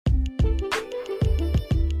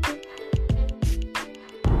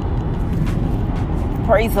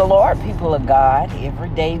Praise the Lord, people of God. Every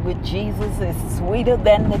day with Jesus is sweeter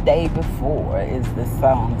than the day before, as the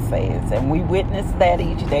song says. And we witness that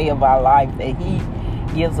each day of our life, that He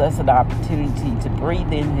gives us an opportunity to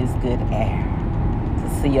breathe in His good air,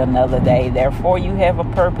 to see another day. Therefore, you have a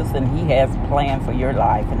purpose, and He has a plan for your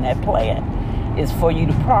life. And that plan is for you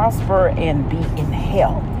to prosper and be in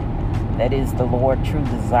health. That is the Lord's true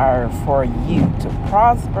desire for you, to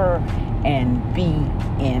prosper and be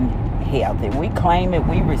in health. And we claim it,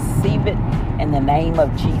 we receive it in the name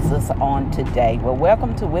of Jesus on today. Well,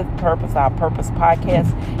 welcome to With Purpose, our Purpose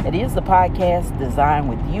podcast. It is the podcast designed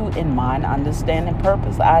with you in mind, understanding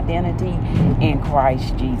purpose, identity in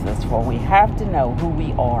Christ Jesus. For we have to know who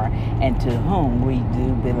we are and to whom we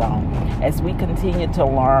do belong. As we continue to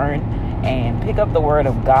learn and pick up the Word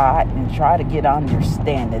of God and try to get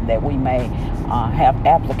understanding, that we may have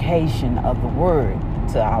application of the Word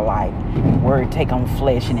to our life. The Word take on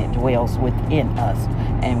flesh and it dwells within us,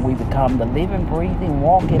 and we become the living, breathing,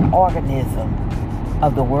 walking organism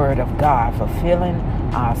of the Word of God, fulfilling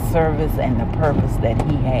our service and the purpose that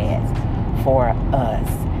He has for us.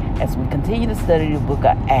 As we continue to study the book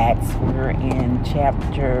of Acts, we're in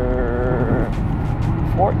chapter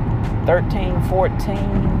 13, 14,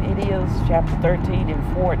 it is chapter 13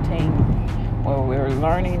 and 14, where we're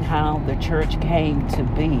learning how the church came to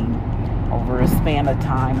be over a span of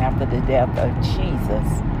time after the death of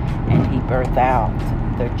Jesus, and He birthed out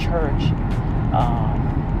the church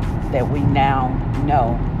that we now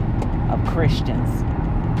know of Christians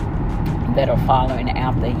that are following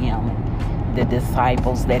after Him, the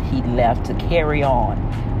disciples that He left to carry on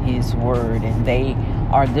His word, and they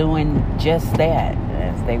are doing just that,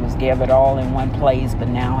 as they was gathered all in one place, but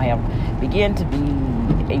now have begun to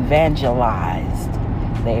be evangelized.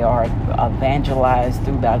 They are evangelized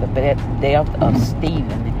through by the death of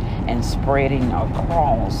Stephen and spreading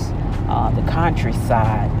across the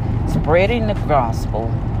countryside, spreading the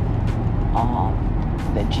gospel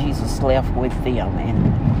that Jesus left with them.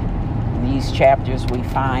 And in these chapters we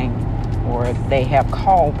find where they have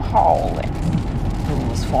called Paul, who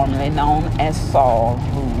was formerly known as Saul,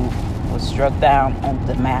 who was struck down on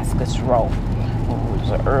Damascus Road, who was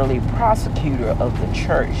an early prosecutor of the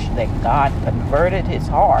church, that God converted his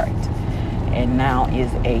heart and now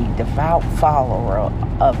is a devout follower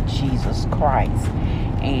of Jesus Christ.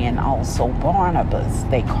 And also Barnabas,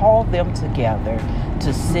 they called them together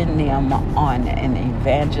to send them on an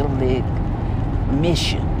evangelic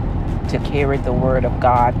mission to carry the word of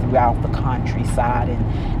God throughout the countryside,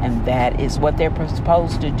 and that is what they're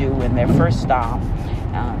supposed to do. In their first stop,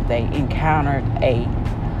 they encountered a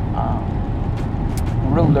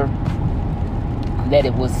ruler that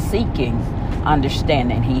it was seeking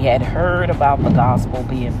understanding. He had heard about the gospel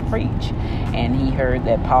being preached, and he heard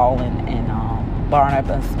that Paul and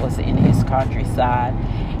Barnabas was in his countryside,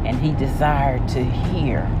 and he desired to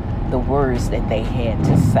hear the words that they had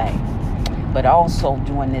to say. But also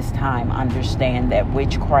during this time, understand that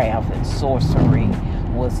witchcraft and sorcery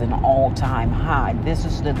was an all-time high. This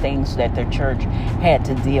is the things that the church had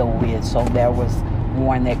to deal with. So there was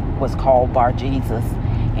one that was called Bar-Jesus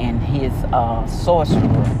and his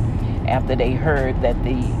sorcerer. After they heard that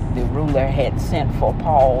the ruler had sent for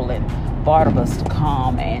Paul and Barnabas to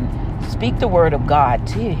come and speak the word of God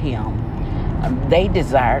to him, they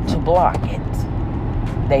desired to block it.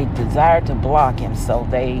 They desired to block him, so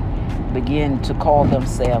they begin to call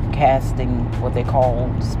themselves casting what they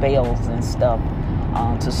call spells and stuff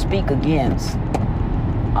to speak against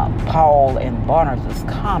Paul and Barnabas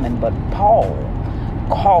coming. But Paul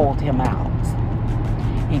called him out.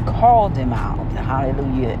 He called him out,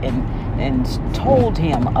 hallelujah, and told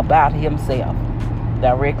him about himself.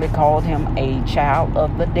 Directly called him a child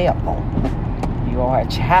of the devil. You are a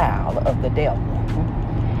child of the devil.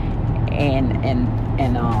 And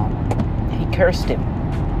he cursed him.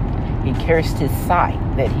 He cursed his sight,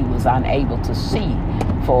 that he was unable to see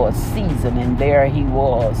for a season, and there he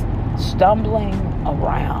was stumbling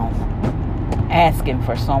around, asking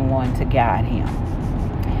for someone to guide him.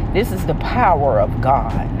 This is the power of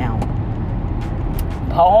God. Now,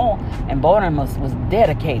 Paul and Barnabas was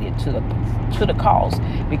dedicated to the cause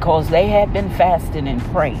because they had been fasting and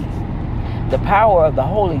praying. The power of the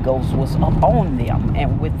Holy Ghost was upon them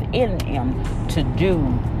and within them to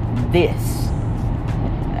do this.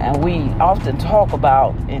 And we often talk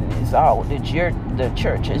about, and it's all the church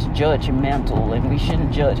is judgmental, and we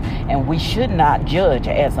shouldn't judge, and we should not judge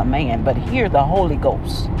as a man. But here the Holy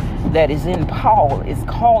Ghost that is in Paul is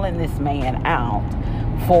calling this man out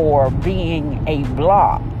for being a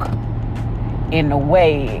block in the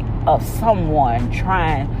way of someone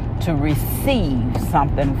trying to receive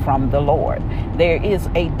something from the Lord. There is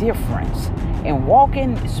a difference in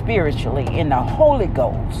walking spiritually in the Holy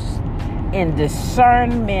Ghost, in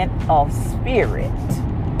discernment of spirit,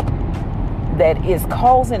 that is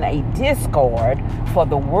causing a discord for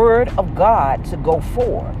the word of God to go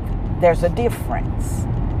forth. There's a difference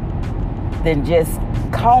than just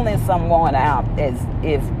calling someone out as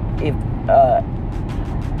if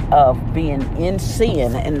of being in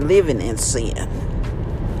sin and living in sin,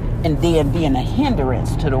 and then being a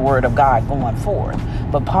hindrance to the word of God going forth.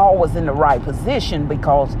 But Paul was in the right position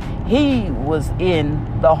because he was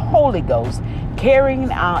in the Holy Ghost,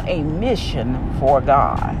 carrying out a mission for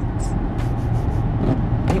God.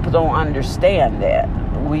 People don't understand that.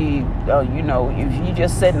 If you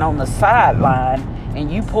just sitting on the sideline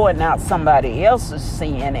and you pointing out somebody else's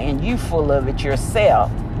sin and you full of it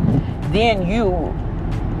yourself, then you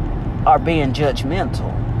are being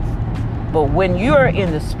judgmental. But when you're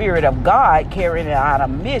in the Spirit of God, carrying out a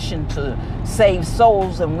mission to save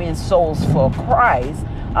souls and win souls for Christ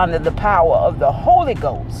under the power of the Holy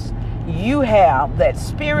Ghost, you have that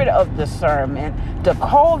spirit of discernment to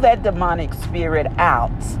call that demonic spirit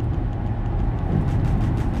out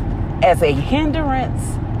as a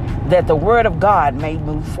hindrance that the word of God may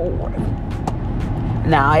move forward.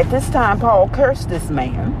 Now, at this time, Paul cursed this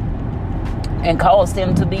man and caused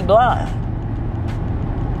him to be blind.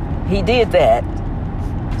 He did that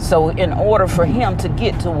so in order for him to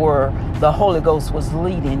get to where the Holy Ghost was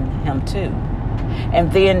leading him to.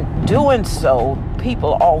 And then doing so,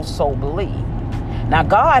 people also believe. Now,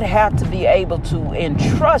 God had to be able to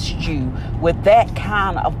entrust you with that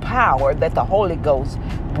kind of power that the Holy Ghost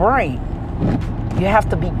brings. You have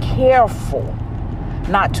to be careful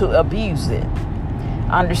not to abuse it.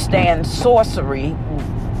 Understand, sorcery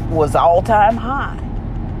was all-time high.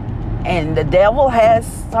 And the devil has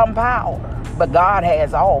some power, but God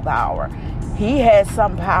has all power. He has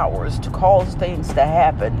some powers to cause things to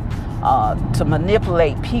happen, to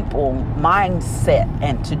manipulate people's mindset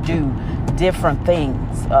and to do different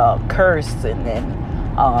things, cursing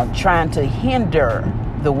and trying to hinder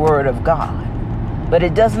the word of God. But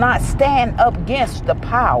it does not stand up against the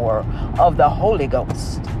power of the Holy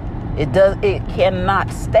Ghost. It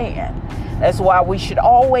cannot stand. That's why we should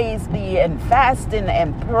always be in fasting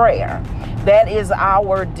and prayer. That is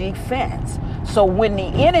our defense. So when the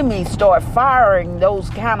enemy start firing those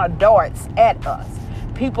kind of darts at us,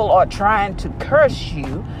 people are trying to curse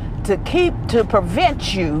you, to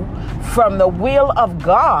prevent you from the will of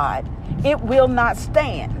God, it will not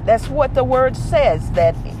stand. That's what the word says,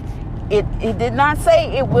 that it did not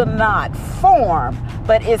say it will not form,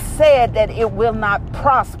 but it said that it will not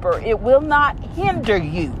prosper. It will not hinder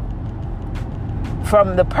you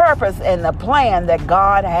from the purpose and the plan that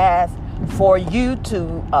God has for you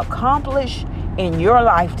to accomplish in your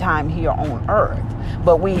lifetime here on earth.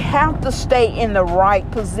 But we have to stay in the right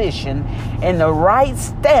position, in the right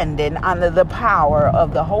standing under the power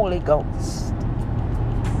of the Holy Ghost.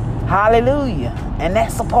 Hallelujah. And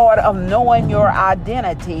that's a part of knowing your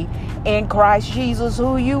identity in Christ Jesus,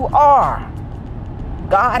 who you are.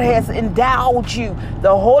 God has endowed you.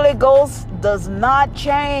 The Holy Ghost does not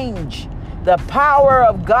change. The power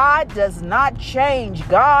of God does not change.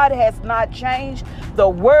 God has not changed. The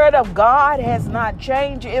word of God has not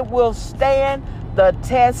changed. It will stand the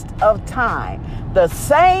test of time. The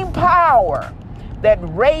same power that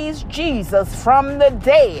raised Jesus from the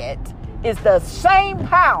dead is the same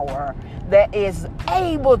power that is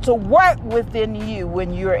able to work within you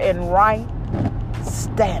when you're in right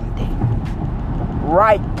standing,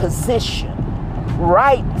 right position,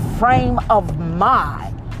 right frame of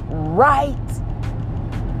mind, right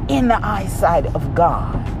in the eyesight of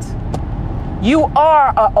God. You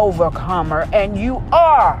are an overcomer, and you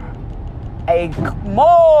are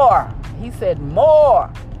he said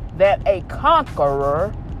more than a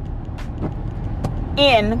conqueror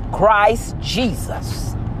in Christ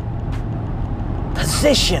Jesus.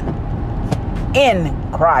 Position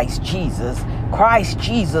in Christ Jesus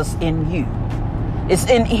in you. It's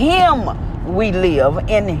in Him we live,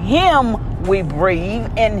 in Him we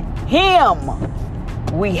breathe, in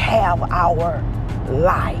Him we have our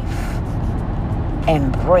life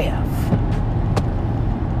and breath.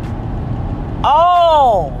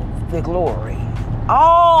 All the glory,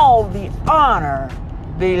 all the honor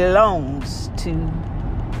belongs to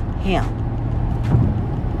Him.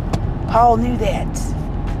 Paul knew that.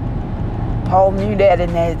 Paul knew that,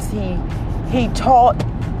 and as he taught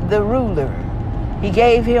the ruler, he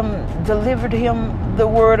delivered him the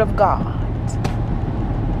word of God.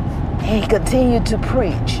 He continued to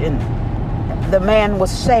preach, and the man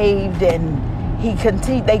was saved, and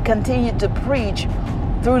they continued to preach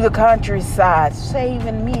through the countryside,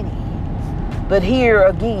 saving many. But here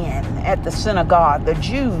again at the synagogue, the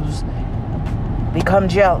Jews become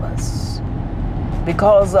jealous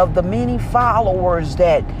because of the many followers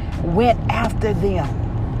that went after them.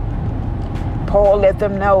 Paul let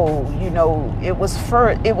them know, it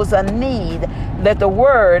was a need that the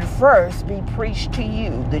word first be preached to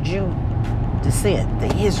you, the Jew descent,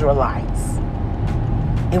 the Israelites.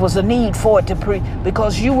 It was a need for it to preach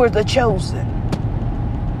because you were the chosen.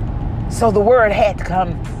 So the word had to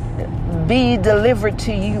come, be delivered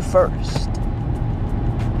to you first.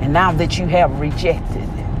 And now that you have rejected,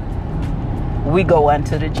 we go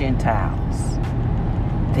unto the Gentiles,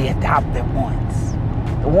 the adopted ones,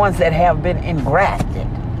 the ones that have been engrafted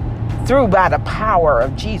through by the power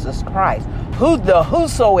of Jesus Christ,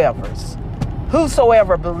 whosoever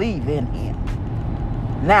believe in him.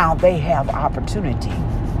 Now they have opportunity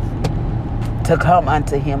to come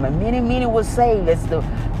unto him. And many were saved as the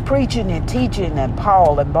preaching and teaching and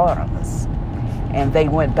Paul and Barnabas. And they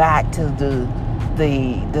went back to the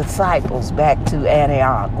disciples back to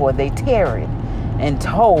Antioch, where they tarried and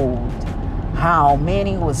told how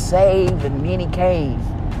many were saved and many came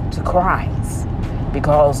to Christ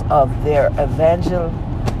because of their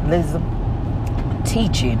evangelism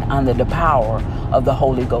teaching under the power of the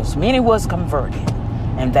Holy Ghost. Many was converted,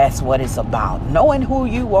 and that's what it's about. Knowing who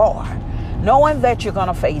you are, knowing that you're going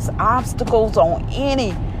to face obstacles on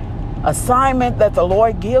any assignment that the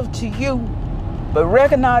Lord gives to you, but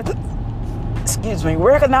recognize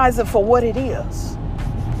it for what it is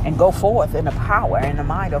and go forth in the power and the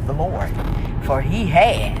might of the Lord, for he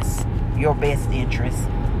has your best interests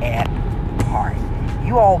at heart.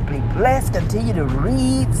 You all be blessed. Continue to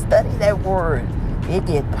read, study that word. It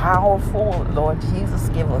get powerful. Lord Jesus,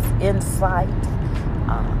 give us insight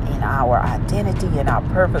in our identity and our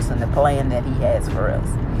purpose and the plan that he has for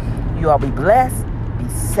us. You all be blessed. Be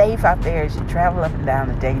safe out there as you travel up and down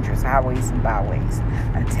the dangerous highways and byways.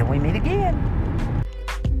 Until we meet again.